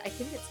I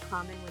think it's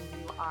common when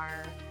you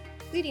are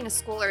leading a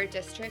school or a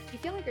district, you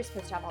feel like you're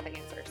supposed to have all the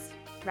answers,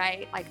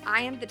 right? Like,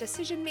 I am the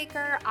decision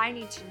maker. I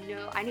need to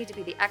know, I need to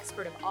be the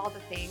expert of all the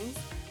things.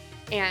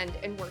 And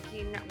in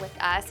working with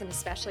us, and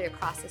especially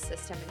across the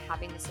system and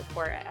having the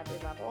support at every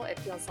level, it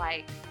feels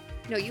like,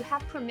 no, you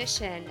have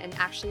permission and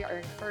actually are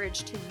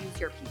encouraged to use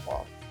your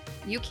people.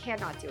 You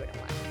cannot do it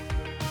alone.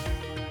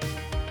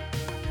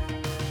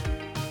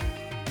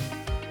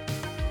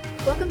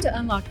 Welcome to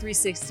Unlock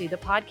 360, the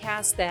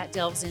podcast that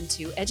delves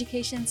into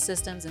education,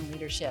 systems, and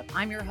leadership.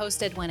 I'm your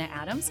host, Edwina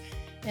Adams,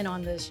 and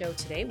on the show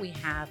today we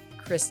have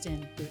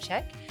Kristen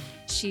Buchek.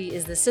 She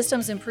is the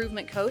Systems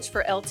Improvement Coach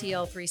for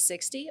LTL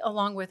 360,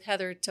 along with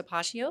Heather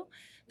Tapaccio,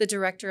 the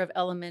Director of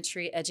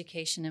Elementary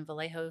Education in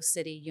Vallejo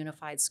City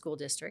Unified School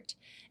District,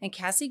 and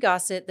Cassie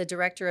Gossett, the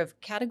Director of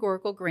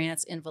Categorical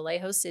Grants in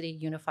Vallejo City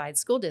Unified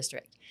School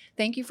District.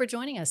 Thank you for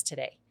joining us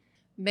today.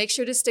 Make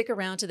sure to stick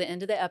around to the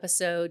end of the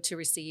episode to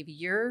receive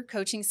your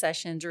coaching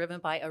session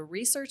driven by a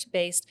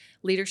research-based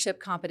leadership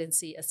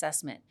competency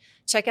assessment.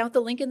 Check out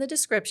the link in the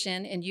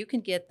description and you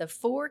can get the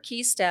 4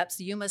 key steps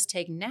you must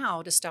take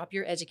now to stop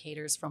your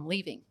educators from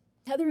leaving.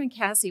 Heather and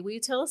Cassie, will you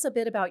tell us a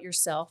bit about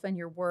yourself and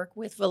your work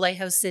with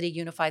Vallejo City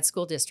Unified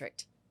School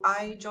District?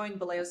 I joined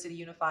Vallejo City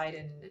Unified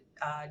in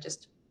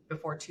just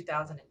before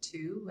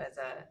 2002 as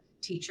a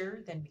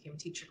teacher, then became a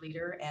teacher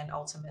leader and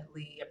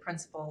ultimately a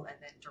principal and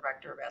then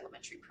director of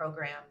elementary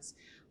programs.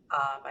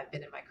 I've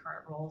been in my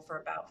current role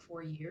for about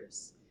 4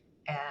 years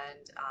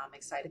and I'm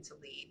excited to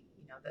lead,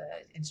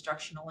 the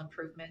instructional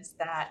improvements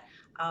that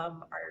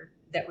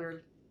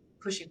we're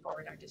pushing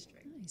forward in our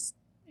district. Nice.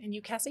 And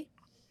you, Cassie?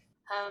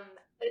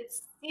 It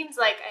seems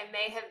like I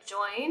may have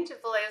joined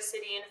Vallejo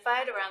City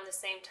Unified around the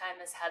same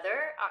time as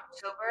Heather,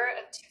 October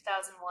of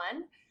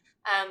 2001.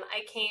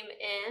 I came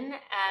in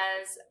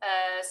as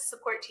a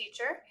support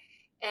teacher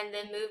and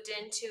then moved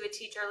into a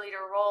teacher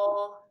leader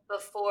role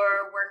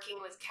before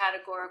working with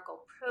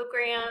categorical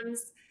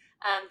programs.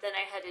 Then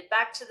I headed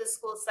back to the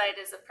school site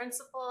as a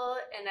principal,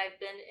 and I've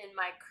been in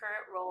my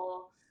current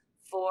role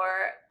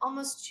for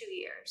almost 2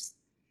 years.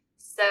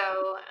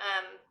 So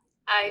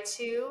I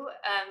too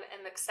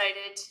am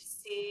excited to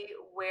see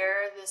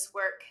where this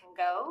work can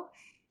go,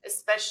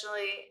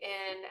 especially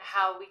in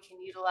how we can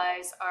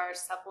utilize our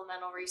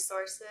supplemental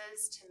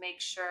resources to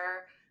make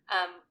sure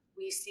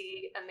we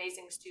see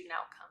amazing student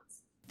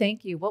outcomes.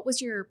 Thank you. What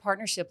was your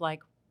partnership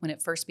like when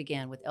it first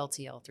began with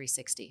LTL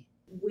 360?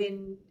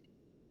 When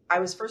I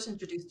was first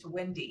introduced to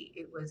Wendy,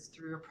 it was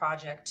through a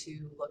project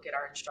to look at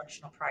our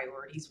instructional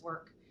priorities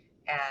work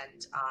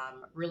and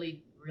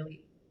really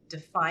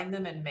define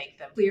them and make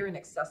them clear and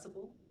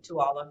accessible to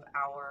all of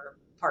our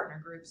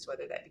partner groups,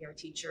 whether that be our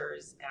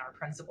teachers and our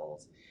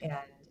principals,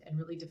 and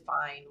really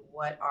define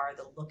what are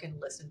the look and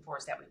listen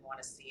fors that we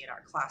want to see in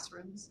our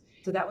classrooms.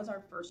 So that was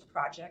our first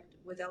project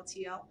with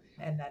LTL,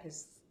 and that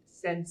has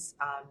since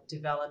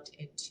developed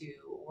into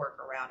work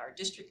around our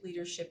district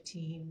leadership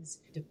teams,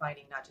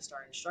 defining not just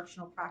our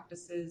instructional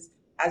practices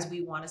as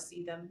we want to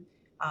see them,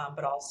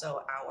 but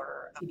also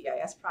our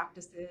PBIS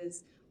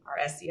practices,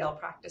 our SEL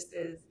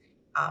practices,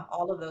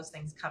 all of those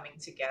things coming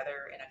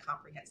together in a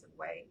comprehensive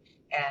way.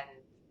 And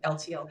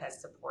LTL has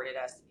supported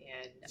us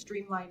in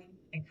streamlining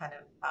and kind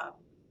of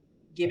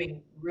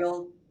giving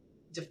real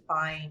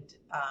defined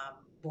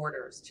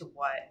borders to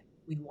what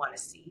we want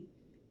to see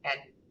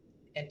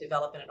and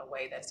develop it in a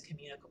way that's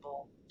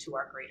communicable to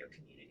our greater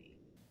community.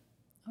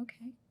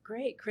 Okay,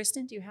 great.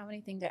 Kristen, do you have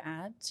anything to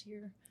add to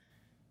your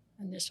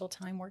initial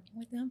time working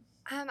with them?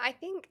 I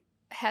think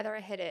Heather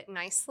hit it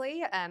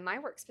nicely. My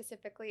work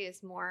specifically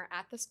is more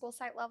at the school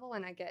site level,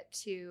 and I get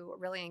to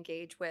really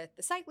engage with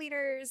the site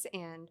leaders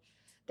and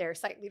their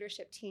site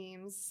leadership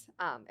teams.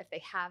 If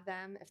they have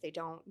them, if they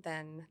don't,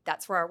 then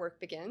that's where our work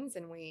begins,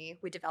 and we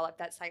develop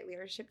that site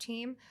leadership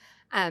team.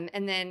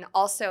 And then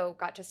also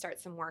got to start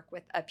some work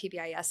with a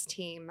PBIS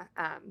team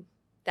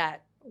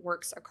that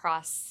works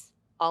across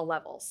all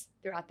levels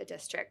throughout the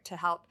district to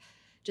help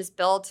just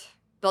build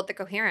the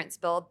coherence,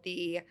 build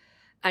the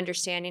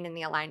understanding and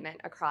the alignment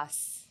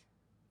across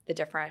the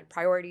different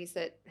priorities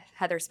that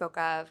Heather spoke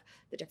of,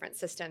 the different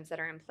systems that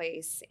are in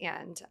place.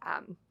 And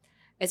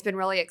it's been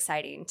really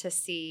exciting to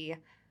see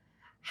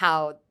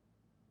how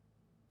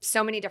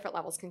so many different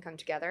levels can come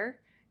together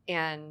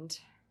and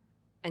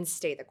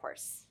stay the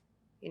course,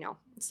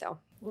 So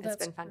it's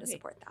been fun to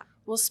support that.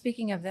 Well,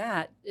 speaking of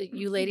that,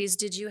 you ladies,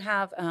 did you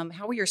have,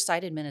 how were your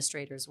site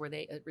administrators? Were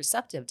they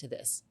receptive to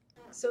this?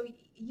 So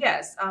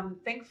yes,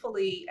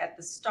 thankfully at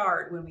the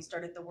start, when we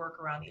started the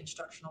work around the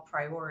instructional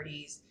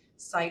priorities,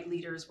 site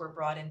leaders were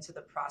brought into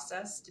the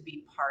process to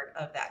be part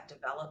of that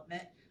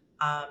development,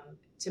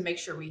 to make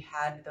sure we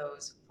had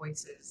those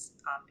voices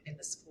in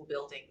the school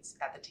buildings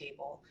at the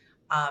table.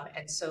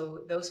 And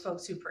so those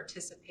folks who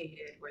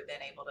participated were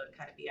then able to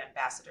kind of be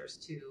ambassadors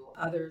to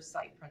other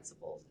site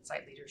principals and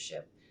site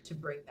leadership to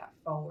bring that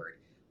forward.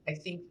 I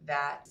think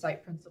that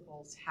site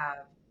principals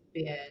have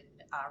been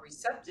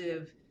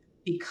receptive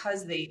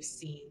because they've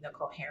seen the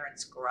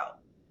coherence grow,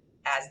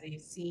 as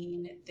they've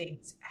seen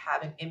things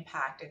have an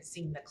impact and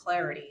seen the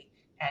clarity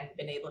and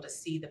been able to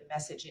see the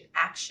message in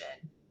action,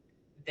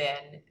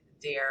 then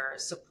their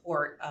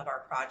support of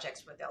our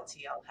projects with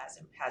LTL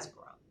has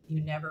grown.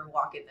 You never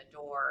walk in the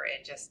door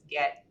and just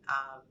get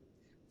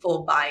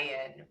full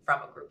buy-in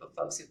from a group of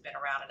folks who've been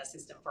around in a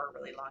system for a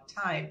really long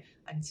time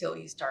until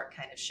you start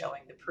kind of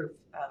showing the proof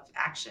of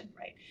action,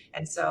 right?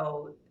 And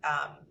so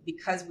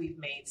because we've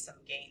made some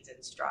gains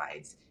and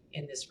strides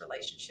in this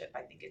relationship,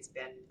 I think it's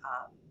been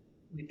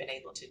we've been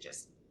able to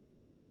just,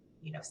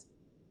 you know,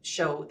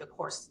 show the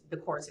course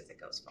as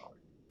it goes forward.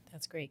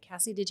 That's great.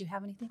 Cassie, did you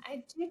have anything?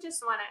 I do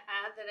just want to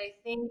add that I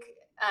think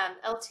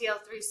LTL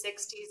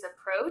 360's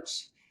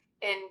approach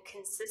and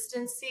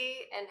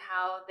consistency and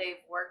how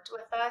they've worked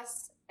with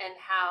us and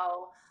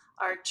how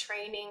our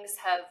trainings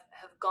have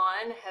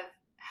gone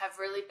have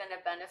really been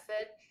a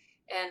benefit,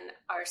 and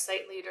our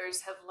site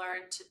leaders have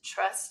learned to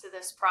trust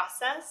this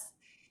process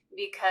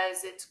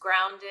because it's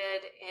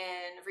grounded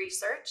in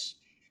research,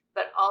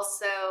 but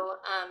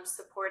also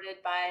supported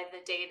by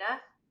the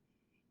data,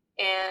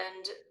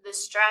 and the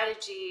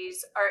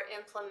strategies are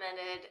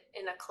implemented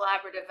in a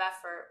collaborative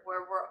effort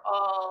where we're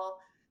all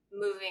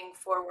moving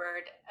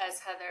forward, as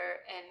Heather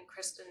and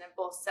Kristen have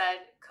both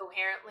said,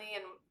 coherently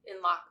and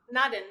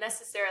not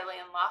necessarily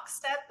in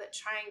lockstep, but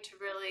trying to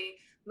really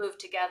move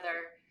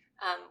together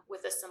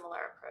with a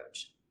similar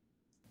approach.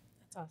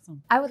 That's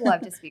awesome. I would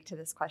love to speak to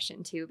this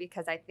question too,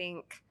 because I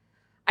think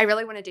I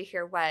really wanted to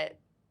hear what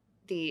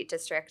the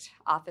district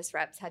office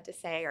reps had to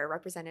say, or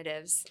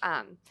representatives,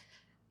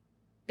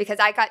 because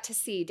I got to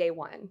see day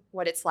one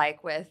what it's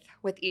like with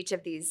each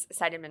of these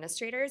site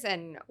administrators.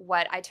 And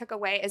what I took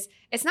away is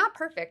it's not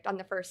perfect on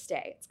the first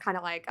day. It's kind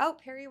of like, oh,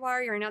 here you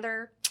are, you're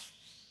another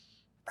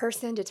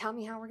person to tell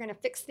me how we're going to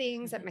fix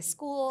things at my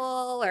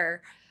school,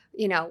 or,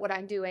 you know, what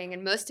I'm doing.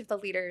 And most of the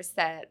leaders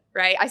said,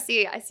 right, I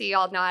see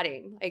y'all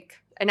nodding, like,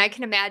 and I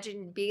can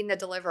imagine being the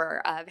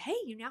deliverer of, hey,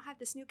 you now have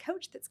this new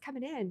coach that's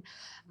coming in.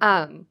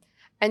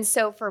 And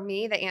so for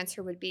me, the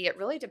answer would be, it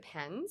really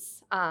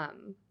depends.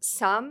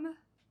 Some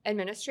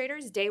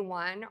administrators day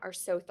one are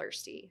so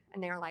thirsty,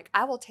 and they're like,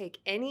 I will take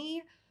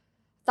any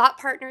thought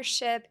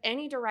partnership,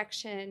 any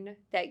direction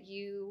that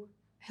you,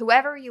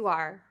 whoever you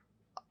are,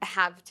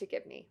 have to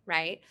give me,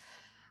 right?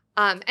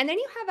 And then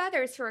you have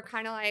others who are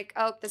kind of like,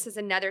 oh, this is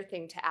another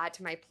thing to add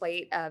to my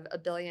plate of a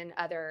billion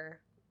other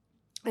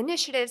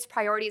initiatives,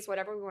 priorities,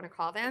 whatever we want to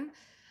call them.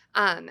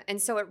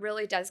 And so it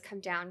really does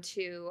come down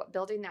to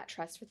building that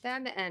trust with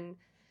them.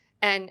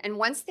 And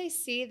once they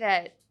see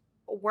that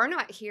we're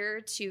not here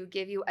to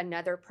give you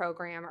another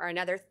program or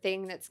another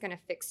thing that's going to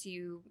fix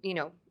you, you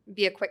know,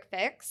 be a quick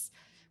fix.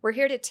 We're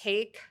here to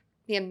take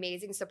the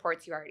amazing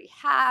supports you already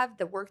have,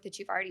 the work that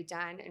you've already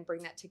done, and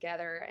bring that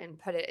together and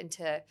put it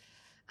into,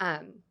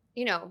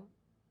 you know,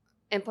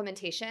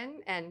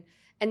 implementation. And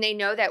they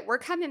know that we're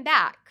coming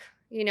back,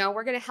 you know,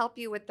 we're going to help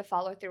you with the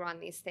follow through on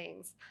these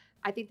things.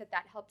 I think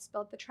that helps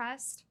build the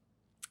trust.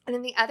 And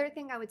then the other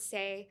thing I would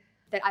say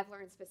that I've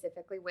learned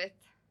specifically with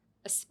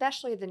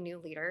especially the new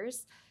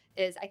leaders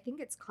is, I think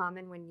it's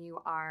common when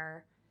you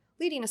are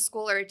leading a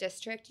school or a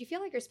district, you feel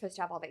like you're supposed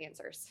to have all the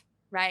answers,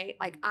 right?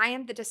 Like, I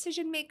am the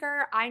decision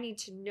maker. I need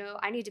to know,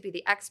 I need to be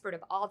the expert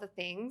of all the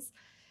things.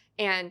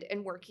 And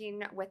in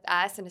working with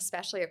us, and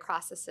especially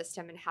across the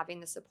system and having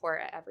the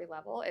support at every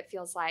level, it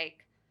feels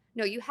like,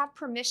 no, you have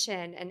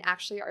permission and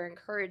actually are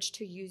encouraged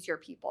to use your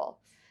people.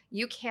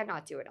 You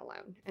cannot do it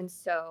alone. And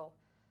so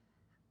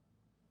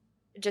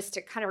just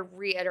to kind of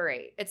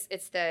reiterate, it's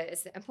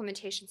the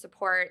implementation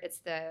support, it's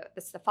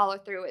the follow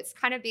through. It's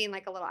kind of being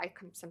like a little, I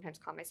sometimes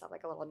call myself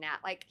like a little gnat,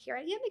 like, here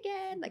I am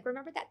again, like,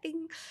 remember that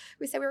thing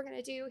we said we were going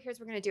to do, here's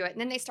we're going to do it.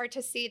 And then they start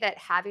to see that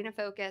having a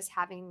focus,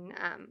 having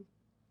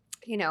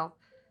you know,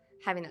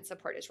 having that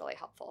support is really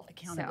helpful.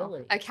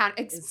 Accountability.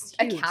 So,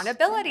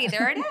 accountability.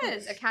 There it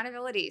is.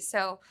 Accountability.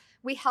 So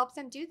we help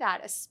them do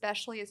that,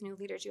 especially as new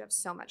leaders. You have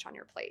so much on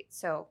your plate.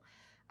 So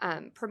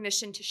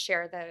permission to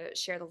share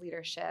the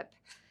leadership,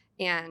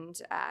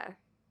 and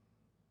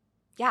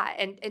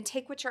and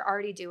take what you're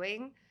already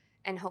doing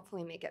and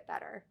hopefully make it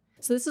better.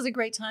 So this is a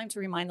great time to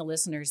remind the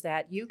listeners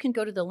that you can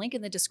go to the link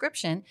in the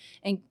description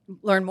and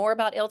learn more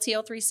about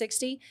LTL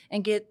 360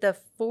 and get the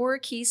 4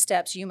 key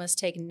steps you must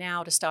take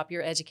now to stop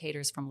your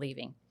educators from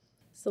leaving.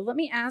 So let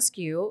me ask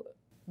you,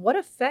 what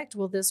effect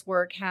will this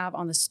work have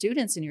on the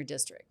students in your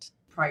district?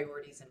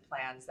 Priorities and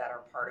plans that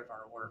are part of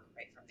our work,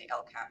 right, from the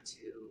LCAP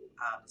to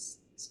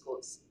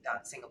schools,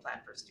 single plan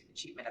for student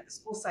achievement at the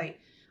school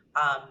site.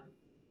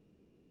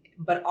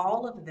 But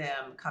all of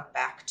them come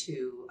back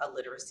to a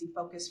literacy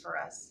focus for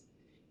us.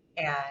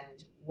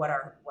 And what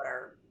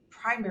our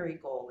primary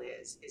goal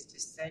is to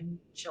send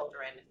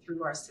children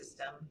through our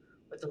system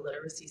with the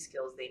literacy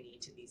skills they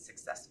need to be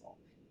successful.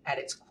 At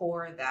its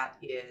core, that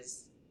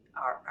is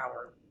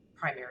our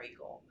primary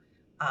goal.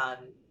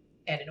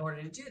 And in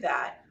order to do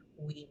that,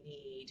 we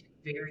need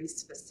very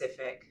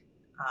specific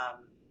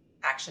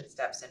action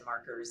steps and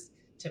markers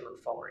to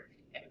move forward.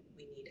 And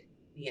we need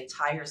the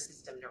entire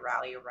system to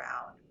rally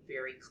around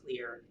very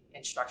clear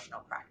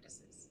instructional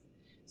practices.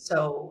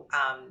 So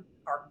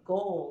our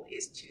goal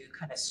is to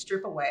kind of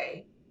strip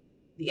away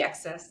the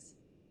excess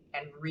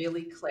and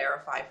really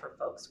clarify for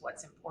folks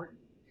what's important.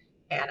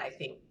 And I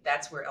think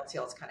that's where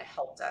LTL has kind of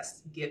helped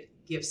us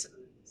give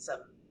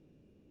some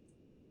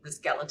the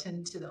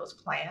skeleton to those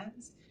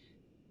plans.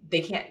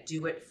 They can't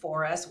do it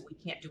for us. We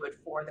can't do it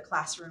for the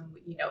classroom.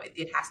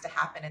 It has to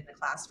happen in the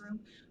classroom,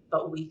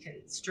 but we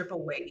can strip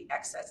away the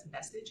excess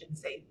message and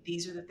say,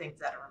 these are the things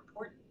that are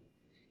important.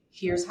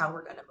 Here's how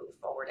we're going to move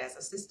forward as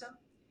a system.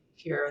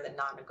 Here are the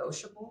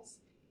non-negotiables.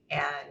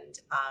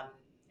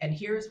 And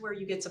here's where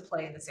you get to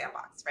play in the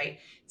sandbox, right?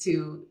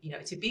 To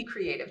be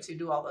creative, to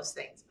do all those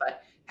things.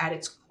 But at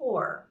its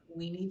core,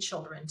 we need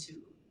children to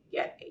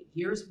get a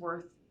year's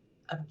worth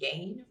of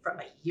gain from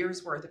a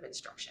year's worth of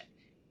instruction.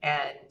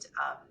 And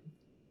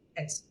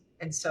and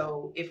and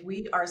so if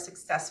we are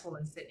successful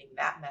in sending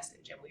that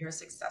message, and we are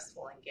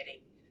successful in getting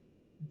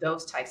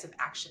those types of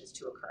actions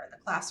to occur in the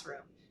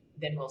classroom,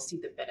 then we'll see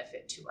the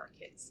benefit to our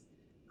kids.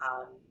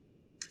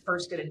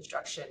 First, good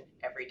instruction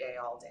every day,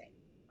 all day,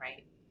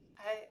 right?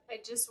 I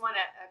just want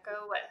to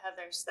echo what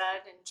Heather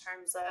said in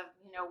terms of,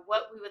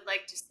 what we would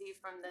like to see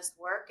from this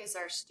work is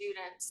our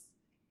students,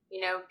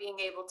 being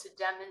able to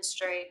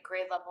demonstrate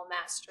grade level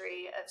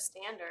mastery of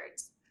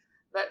standards,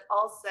 but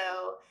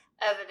also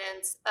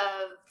evidence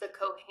of the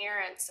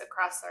coherence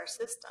across our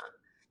system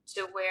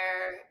to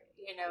where,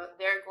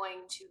 they're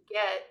going to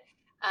get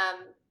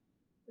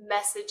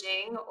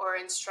messaging or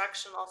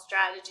instructional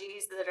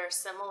strategies that are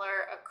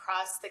similar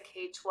across the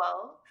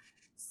K-12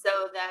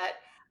 so that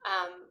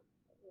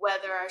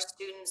whether our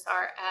students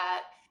are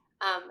at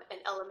an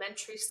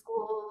elementary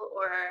school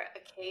or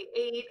a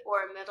K-8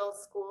 or a middle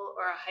school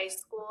or a high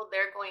school,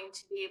 they're going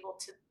to be able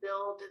to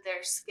build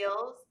their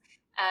skills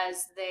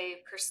as they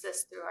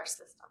persist through our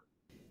system.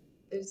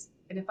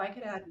 And if I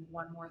could add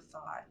one more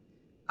thought,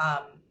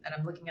 and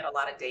I'm looking at a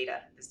lot of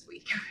data this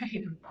week,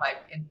 right?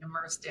 I'm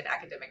immersed in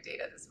academic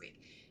data this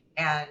week.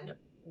 And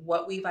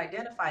what we've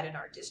identified in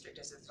our district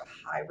is there's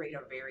a high rate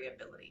of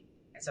variability.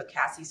 And so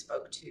Cassie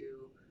spoke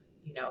to,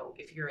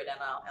 if you're in an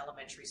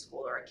elementary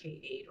school or a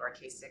K-8 or a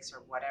K-6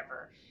 or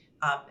whatever,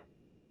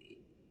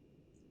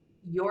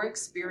 your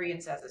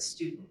experience as a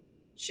student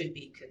should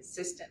be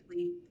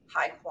consistently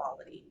high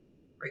quality,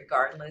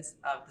 regardless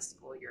of the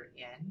school you're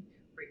in,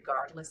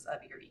 regardless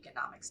of your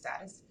economic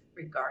status,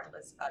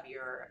 regardless of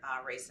your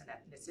race and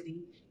ethnicity.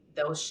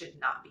 Those should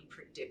not be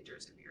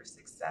predictors of your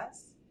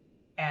success.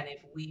 And if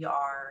we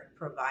are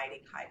providing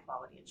high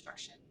quality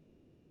instruction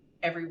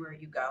everywhere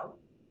you go,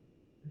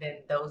 then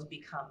those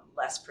become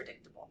less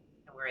predictable.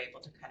 And we're able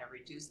to kind of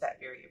reduce that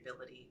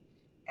variability,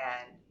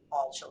 and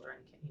all children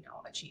can,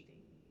 achieving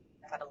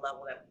at a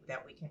level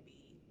that we can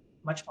be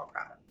much more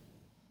proud of.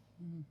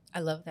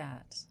 I love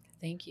that.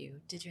 Thank you.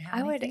 Did you have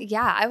I anything?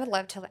 I would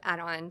love to add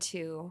on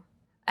to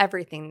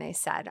everything they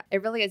said.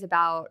 It really is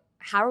about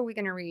how are we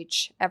going to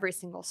reach every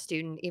single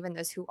student, even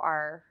those who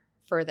are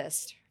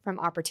furthest from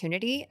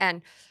opportunity.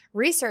 And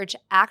research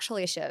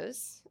actually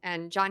shows,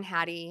 and John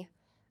Hattie,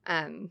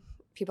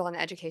 people in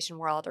the education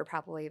world are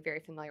probably very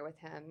familiar with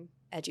him,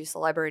 edu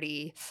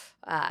celebrity,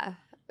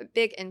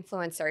 big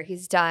influencer.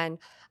 He's done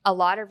a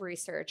lot of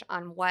research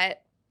on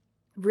what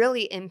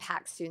really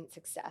impacts student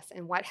success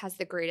and what has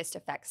the greatest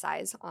effect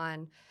size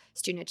on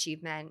student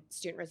achievement,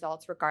 student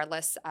results,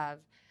 regardless of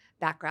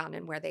background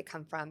and where they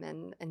come from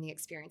and the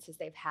experiences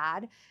they've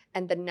had.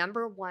 And the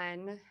number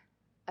one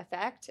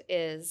effect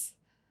is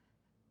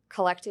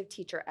collective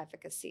teacher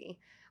efficacy,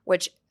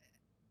 which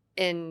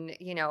in,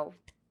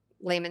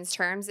 layman's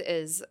terms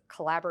is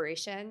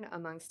collaboration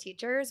amongst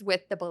teachers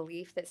with the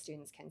belief that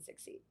students can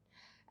succeed.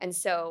 And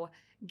so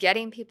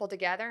getting people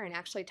together and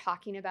actually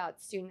talking about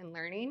student and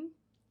learning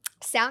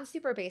sounds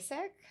super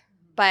basic,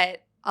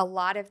 but a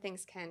lot of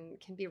things can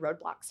be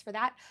roadblocks for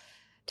that.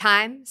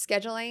 Time,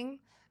 scheduling,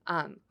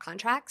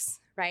 contracts,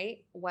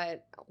 right?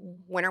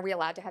 When are we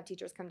allowed to have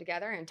teachers come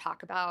together and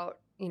talk about,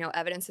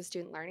 evidence of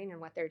student learning and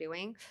what they're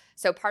doing?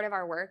 So part of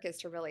our work is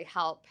to really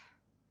help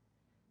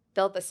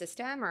build the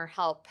system or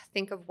help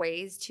think of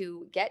ways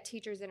to get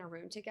teachers in a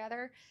room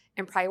together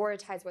and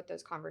prioritize what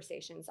those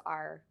conversations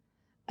are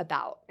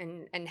about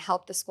and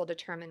help the school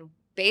determine,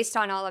 based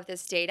on all of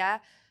this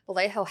data.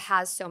 Vallejo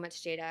has so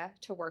much data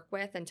to work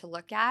with and to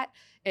look at.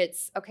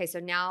 It's okay, so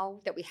now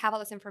that we have all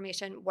this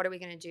information, what are we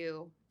going to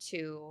do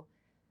to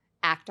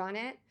act on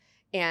it?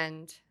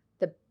 And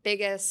the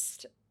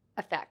biggest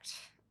effect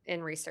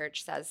in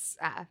research says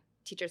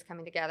teachers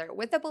coming together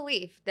with the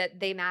belief that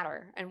they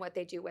matter and what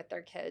they do with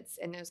their kids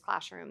in those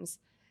classrooms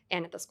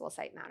and at the school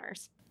site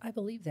matters. I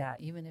believe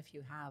that even if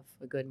you have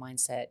a good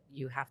mindset,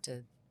 you have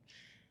to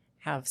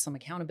have some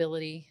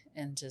accountability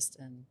and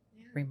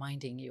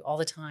reminding you all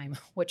the time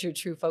what your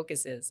true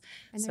focus is.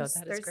 And so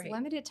that is great. There's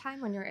limited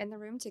time when you're in the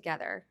room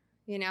together,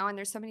 and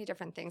there's so many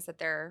different things that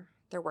they're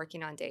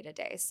working on day to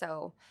day.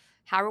 So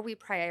how are we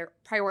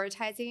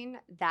prioritizing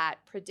that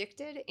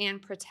predicted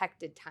and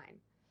protected time?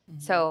 Mm-hmm.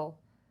 So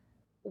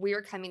we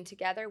are coming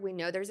together. We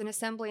know there's an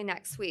assembly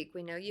next week.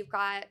 We know you've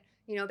got,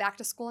 back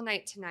to school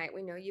night tonight.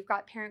 We know you've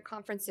got parent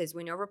conferences.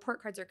 We know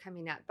report cards are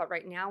coming up. But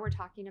right now we're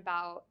talking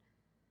about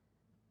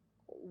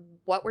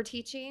what we're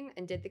teaching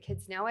and did the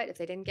kids know it? If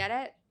they didn't get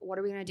it, what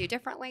are we going to do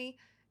differently?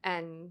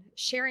 and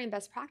sharing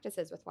best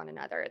practices with one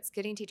another. It's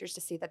getting teachers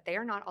to see that they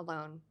are not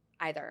alone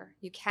either.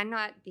 You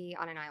cannot be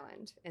on an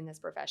island in this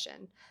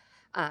profession,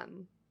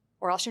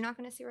 or else you're not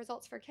going to see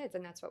results for kids,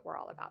 and that's what we're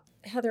all about.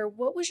 Heather,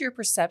 what was your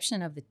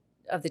perception of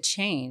the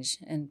change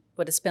and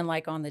what it's been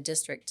like on the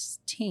district's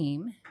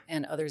team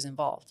and others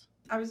involved?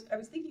 I was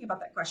thinking about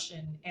that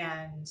question,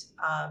 and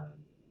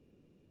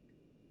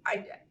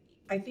I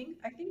think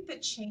the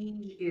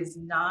change is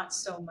not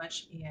so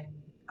much in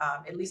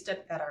at least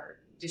at our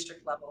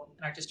district level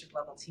and our district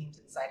level teams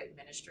and site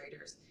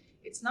administrators.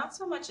 It's not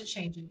so much a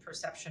change in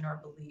perception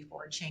or belief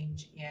or a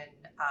change in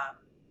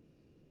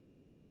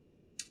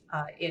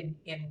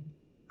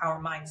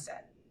our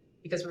mindset,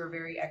 because we're a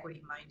very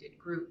equity minded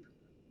group.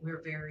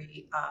 We're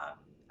very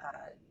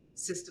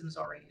systems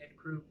oriented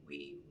group.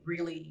 We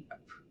really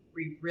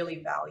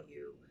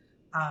value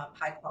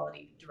high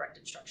quality direct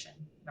instruction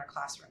in our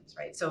classrooms,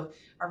 right? So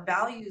our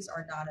values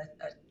are not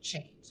a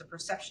change. The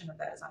perception of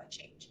that is not a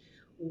change.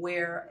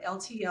 Where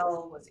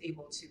LTL was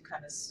able to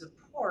kind of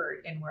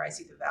support, and where I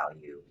see the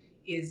value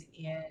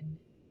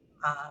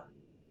um,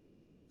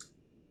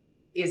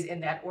 is in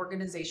that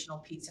organizational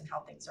piece and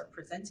how things are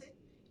presented,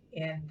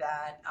 and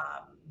that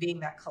being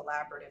that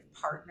collaborative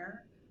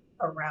partner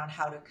around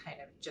how to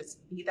kind of just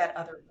be that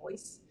other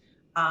voice.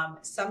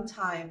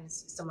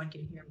 Sometimes someone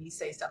can hear me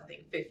say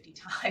something 50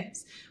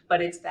 times,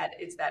 but it's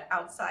that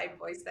outside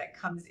voice that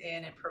comes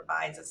in and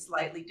provides a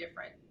slightly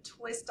different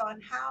twist on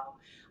how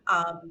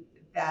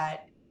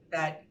that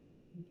that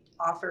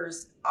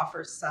offers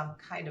some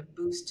kind of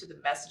boost to the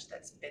message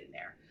that's been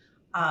there.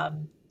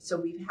 So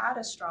we've had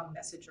a strong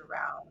message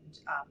around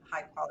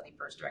high quality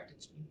first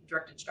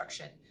direct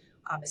instruction,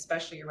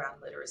 especially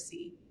around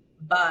literacy.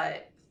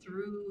 But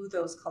through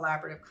those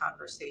collaborative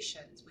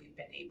conversations, we've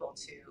been able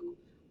to,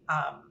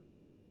 um,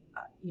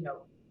 you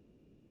know,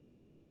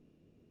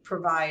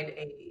 provide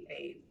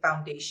a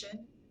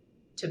foundation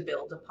to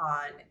build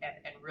upon,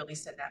 and really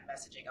send that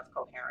messaging of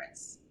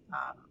coherence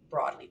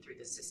broadly through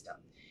the system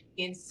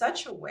in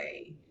such a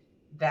way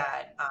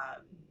that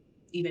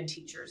even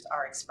teachers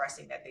are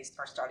expressing that they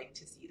are starting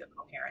to see the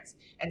coherence.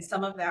 And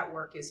some of that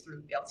work is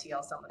through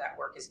LTL, some of that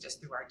work is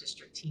just through our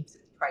district teams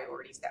and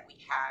priorities that we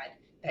had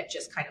that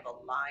just kind of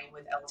align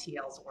with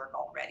LTL's work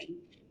already,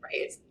 right?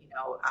 It's,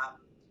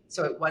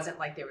 so it wasn't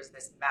like there was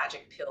this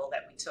magic pill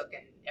that we took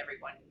and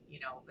everyone,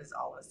 was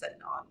all of a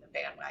sudden on the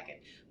bandwagon.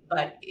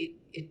 But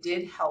it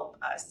did help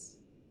us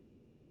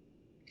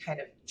kind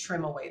of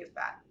trim away the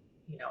fat,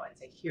 and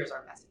say, here's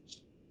our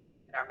message.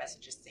 And our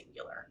message is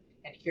singular.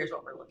 And here's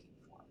what we're looking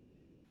for.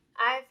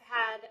 I've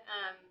had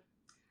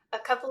a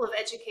couple of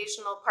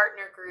educational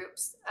partner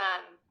groups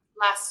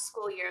last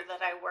school year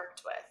that I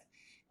worked with.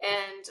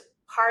 And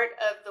part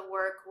of the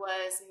work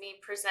was me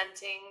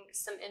presenting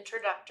some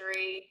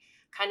introductory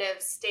kind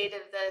of state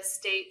of the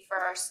state for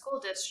our school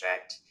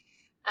district.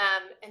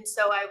 And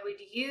so I would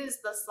use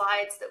the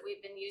slides that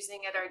we've been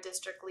using at our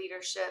district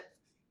leadership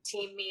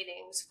team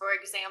meetings. For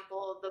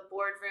example, the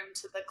boardroom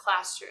to the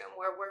classroom,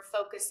 where we're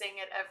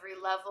focusing at every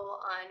level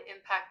on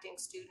impacting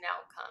student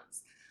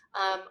outcomes.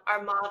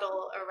 Our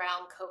model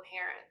around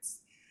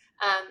coherence.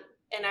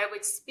 And I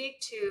would speak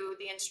to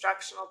the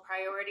instructional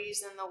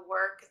priorities and the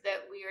work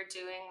that we are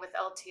doing with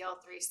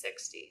LTL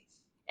 360.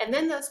 And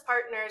then those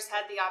partners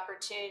had the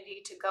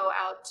opportunity to go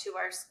out to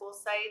our school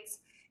sites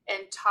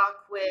and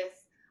talk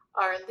with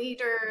our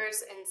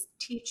leaders and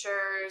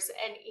teachers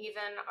and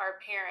even our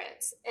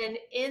parents. And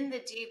in the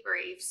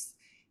debriefs,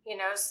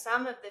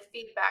 some of the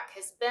feedback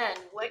has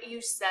been what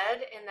you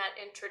said in that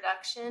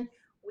introduction,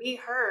 we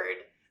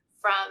heard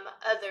from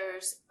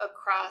others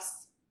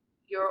across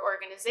your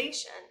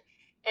organization.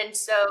 And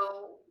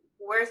so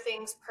were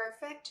things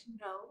perfect?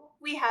 No.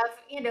 We have,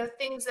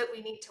 things that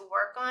we need to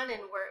work on,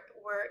 and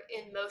we're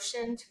in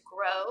motion to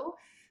grow.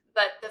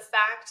 But the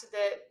fact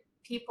that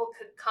people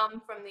could come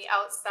from the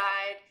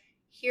outside,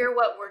 hear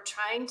what we're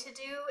trying to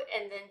do,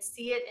 and then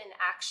see it in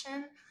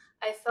action,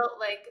 I felt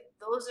like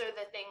those are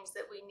the things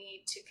that we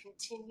need to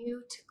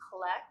continue to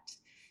collect,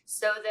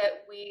 so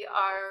that we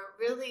are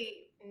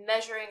really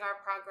measuring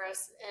our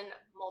progress in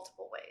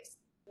multiple ways.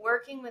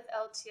 Working with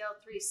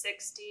LTL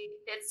 360,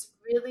 it's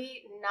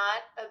really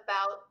not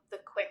about the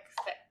quick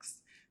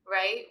fix,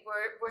 right?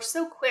 We're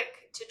so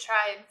quick to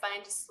try and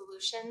find a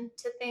solution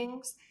to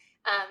things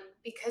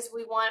because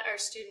we want our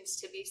students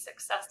to be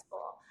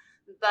successful.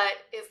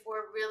 But if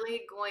we're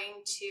really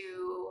going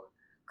to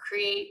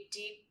create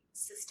deep,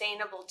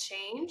 sustainable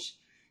change,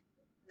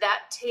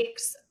 that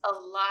takes a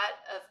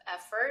lot of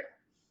effort.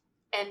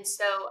 And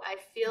so I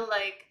feel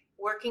like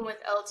working with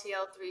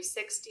LTL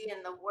 360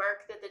 and the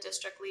work that the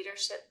district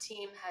leadership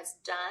team has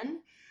done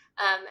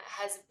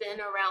has been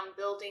around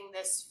building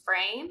this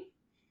frame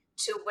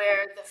to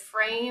where the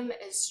frame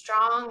is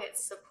strong,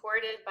 it's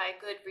supported by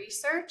good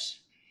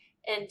research,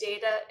 and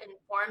data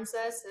informs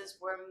us as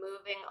we're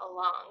moving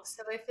along.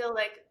 So I feel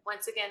like,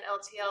 once again,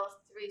 LTL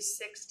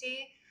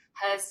 360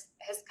 has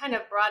kind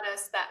of brought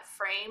us that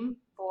frame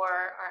for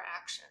our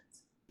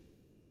actions.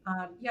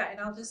 And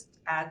I'll just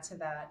add to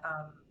that.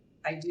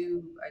 I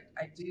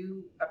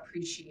do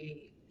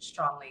appreciate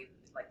strongly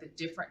like the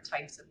different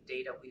types of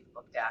data we've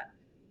looked at,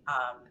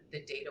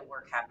 the data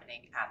work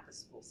happening at the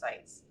school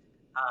sites.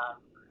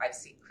 I've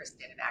seen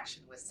Kristen in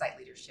action with site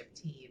leadership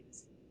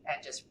teams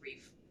and just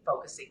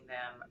refocusing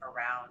them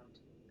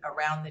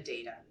around the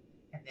data,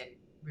 and then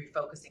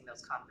refocusing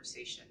those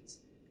conversations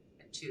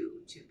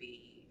to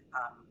be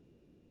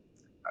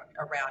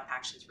around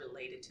actions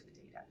related to the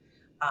data.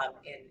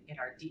 In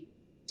our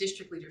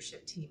district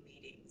leadership team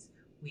meetings,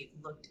 we've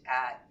looked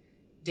at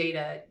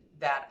data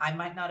that I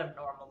might not have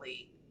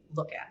normally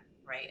looked at,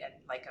 right? And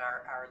like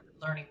our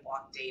learning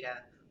walk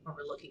data, where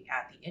we're looking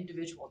at the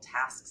individual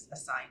tasks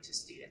assigned to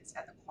students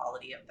and the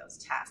quality of those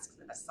tasks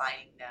and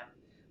assigning them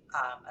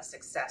a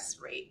success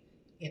rate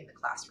in the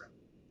classroom.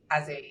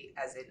 As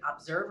an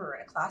observer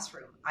in a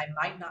classroom, I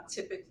might not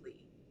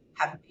typically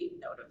have made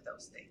note of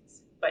those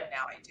things, but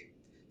now I do.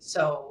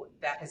 So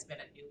that has been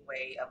a new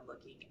way of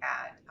looking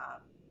at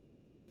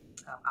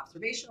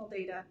observational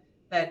data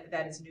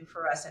that is new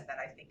for us, and that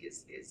I think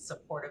is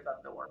supportive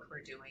of the work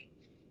we're doing.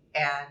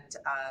 And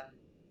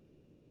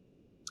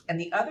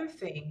the other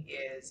thing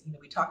is,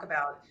 we talk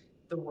about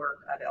the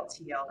work of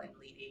LTL and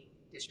leading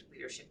district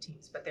leadership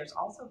teams, but there's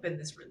also been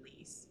this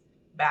release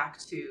back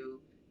to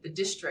the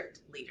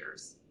district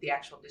leaders, the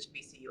actual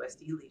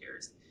VCUSD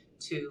leaders,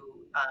 to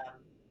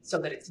so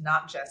that it's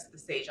not just the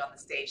sage on the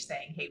stage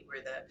saying, "Hey,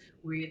 we're the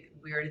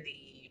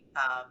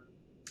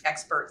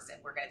experts,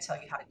 and we're going to tell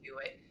you how to do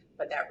it,"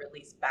 but that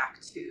release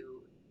back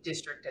to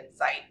district and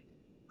site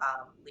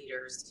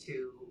leaders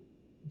to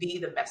be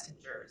the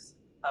messengers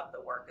of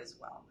the work as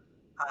well.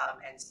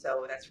 And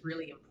so that's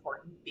really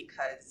important,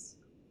 because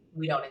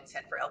we don't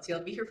intend for LTL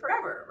to be here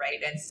forever,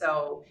 right? And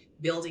so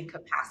building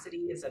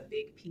capacity is a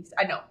big piece.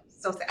 I know,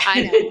 so sad.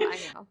 I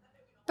know.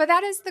 But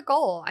that is the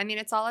goal. I mean,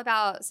 it's all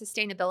about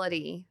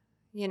sustainability,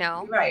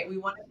 Right. We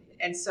want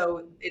to, and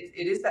so it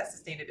is that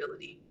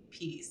sustainability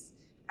piece,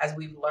 as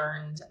we've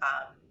learned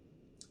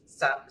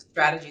some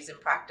strategies and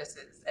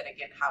practices, and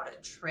again, how to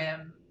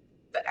trim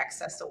the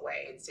excess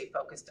away and stay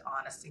focused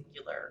on a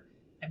singular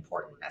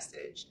important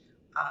message.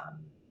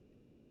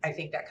 I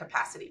think that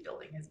capacity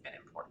building has been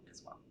important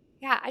as well.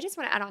 Yeah, I just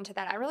want to add on to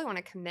that. I really want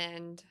to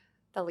commend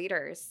the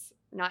leaders,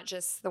 not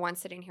just the ones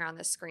sitting here on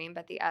the screen,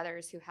 but the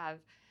others who have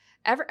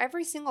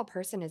every single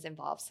person is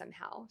involved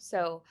somehow.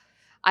 So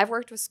I've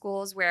worked with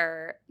schools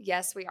where,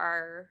 yes, we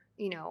are,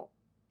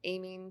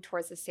 aiming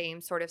towards the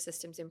same sort of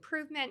systems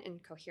improvement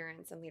and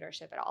coherence and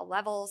leadership at all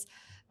levels.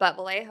 But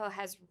Vallejo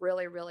has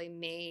really, really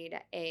made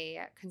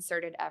a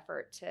concerted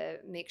effort to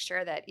make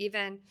sure that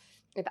even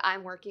if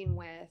I'm working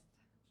with,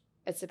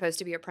 it's supposed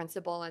to be a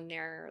principal and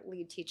their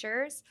lead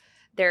teachers,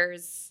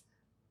 there's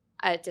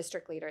a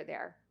district leader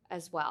there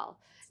as well.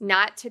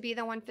 Not to be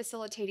the one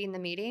facilitating the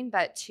meeting,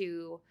 but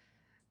to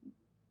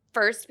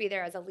first be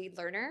there as a lead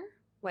learner,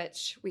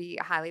 which we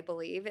highly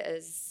believe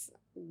is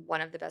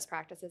one of the best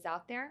practices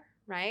out there,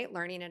 right?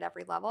 Learning at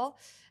every level.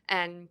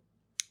 And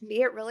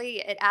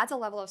it adds a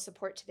level of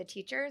support to the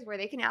teachers where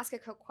they can ask a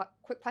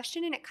quick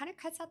question, and it kind of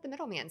cuts out the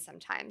middleman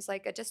sometimes.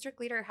 Like a district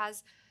leader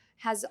has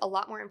a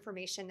lot more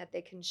information that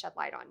they can shed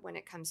light on when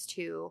it comes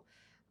to,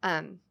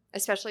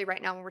 especially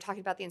right now when we're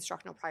talking about the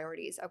instructional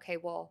priorities. Okay,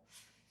 well,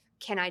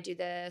 can I do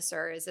this,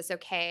 or is this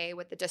okay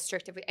with the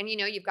district? And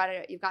you've got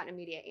an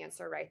immediate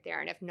answer right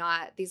there. And if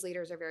not, these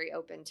leaders are very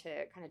open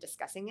to kind of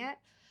discussing it.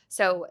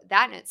 So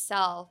that in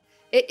itself,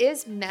 it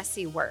is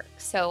messy work.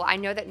 So I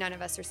know that none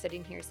of us are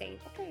sitting here saying,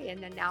 okay,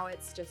 and then now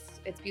it's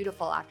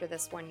beautiful after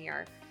this 1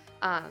 year.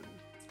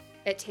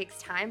 It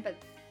takes time, but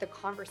the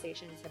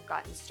conversations have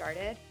gotten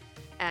started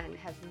and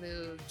have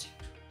moved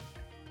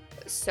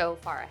so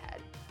far ahead.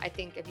 I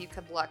think if you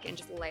could look and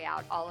just lay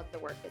out all of the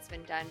work that's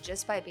been done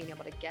just by being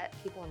able to get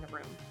people in the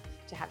room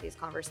to have these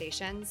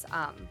conversations,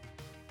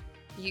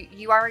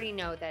 you already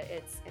know that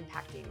it's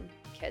impacting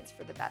kids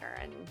for the better,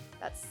 and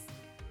that's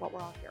what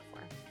we're all here for.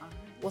 All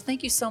right. Well,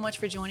 thank you so much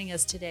for joining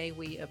us today.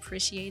 We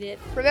appreciate it.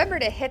 Remember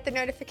to hit the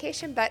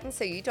notification button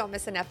so you don't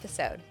miss an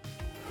episode.